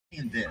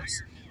in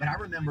this, but I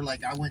remember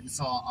like I went and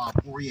saw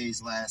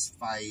Poirier's last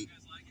fight,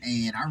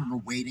 and I remember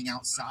waiting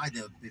outside.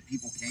 The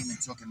people came and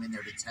took him in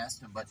there to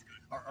test him. But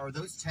are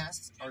those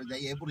tests? Are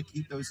they able to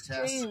keep those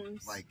tests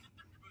James, like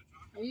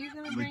are you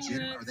gonna bring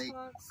legit? your Are they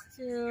Xbox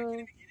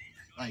to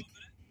like?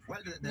 Well,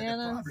 the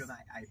Nana? problem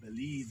I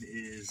believe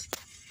is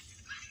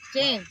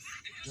James?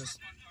 just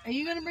Are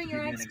you gonna bring give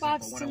your you an Xbox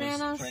example. to When I was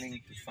Nana's?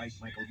 training to fight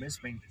Michael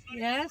Bisping,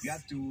 Yes. you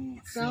have to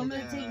So fill I'm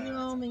gonna take you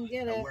home and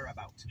get the it.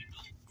 whereabouts.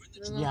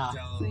 Yeah.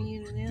 Bring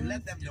you to To Nana's.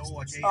 let them know,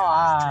 okay, Oh,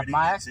 my training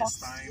at this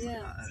Xbox? time,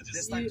 Yeah.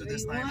 this time to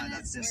this You time, want and it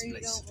at this or you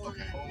place. don't want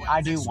it? Oh,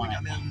 I do next want week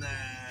it.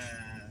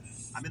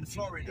 I'm in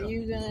Florida. Are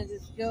you gonna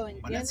just go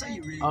and But get let's say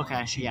you it? really Okay,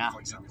 want to cheat, yeah. for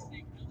example.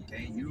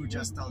 Okay, you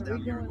just tell Are them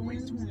we you're going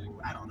going to,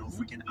 I don't know,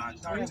 freaking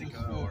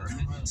Antarctica or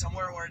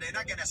somewhere where they're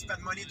not gonna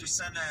spend money to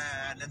send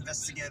an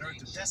investigator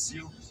to test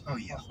you. Oh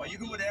yeah. But you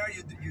go there,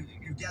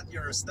 you get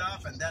your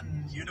stuff, and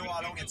then you know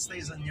how long it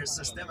stays in your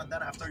system, and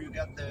then after you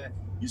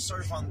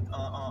surf on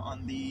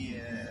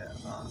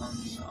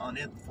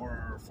it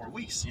for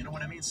weeks. You know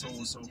what I mean? So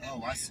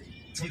Oh, I see.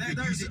 So You could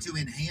there's use it to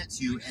enhance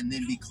you and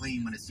then be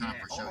clean when it's time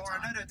for or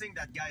showtime. another thing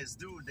that guys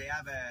do, they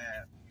have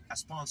a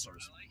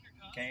sponsors.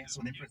 Okay,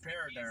 so they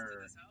prepare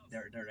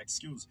their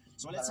excuse.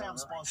 So let's say I'm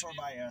sponsored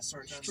by a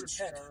certain food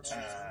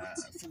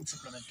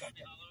supplement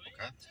company.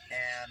 Okay.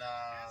 And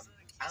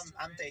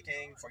I'm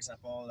taking, for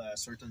example, a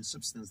certain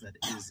substance that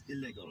is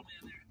illegal.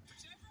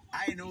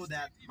 I know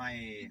that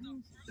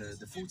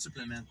the food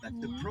supplement, that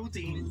the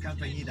protein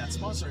company that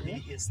sponsored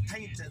me is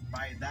tainted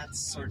by that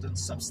certain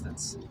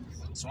substance.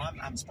 So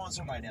I'm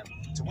sponsored by them.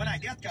 So when I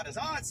get cut,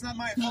 it's not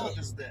my fault.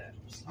 It's the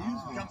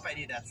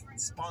company that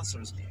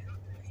sponsors me.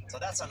 So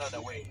that's another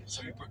way.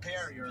 So you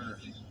prepare your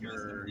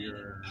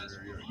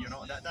you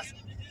know,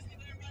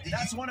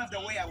 that's one of the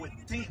way I would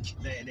think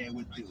they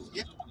would do.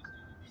 Yeah.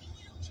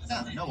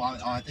 No,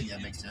 I think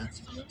that makes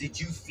sense. Did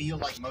you feel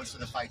like most of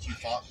the fights you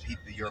fought,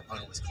 your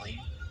opponent was clean?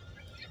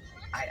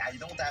 I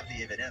don't have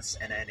the evidence,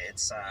 and then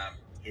it's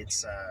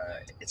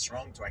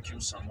wrong to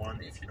accuse someone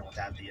if you don't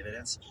have the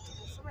evidence.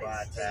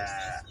 But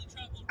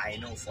I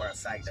know for a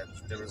fact that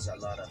there was a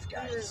lot of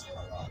guys,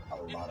 a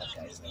lot of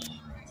guys that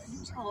were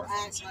using. Oh,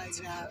 act like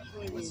that.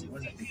 It was a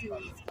big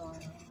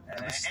problem.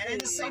 And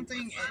it's the same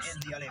thing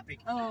in the Olympic,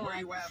 Oh, where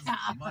you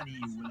have money,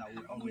 you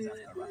will always have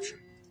corruption.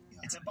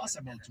 It's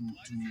impossible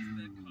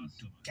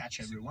to catch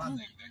everyone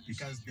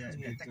because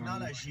the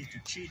technology to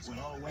cheat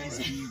will always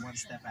be one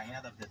step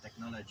ahead of the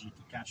technology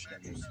to catch them.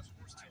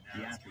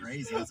 Yeah, it's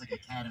crazy. It's like a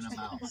cat and a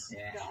mouse.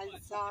 Yeah.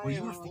 Well,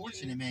 you were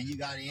fortunate, man. You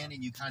got in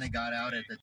and you kind of got out at the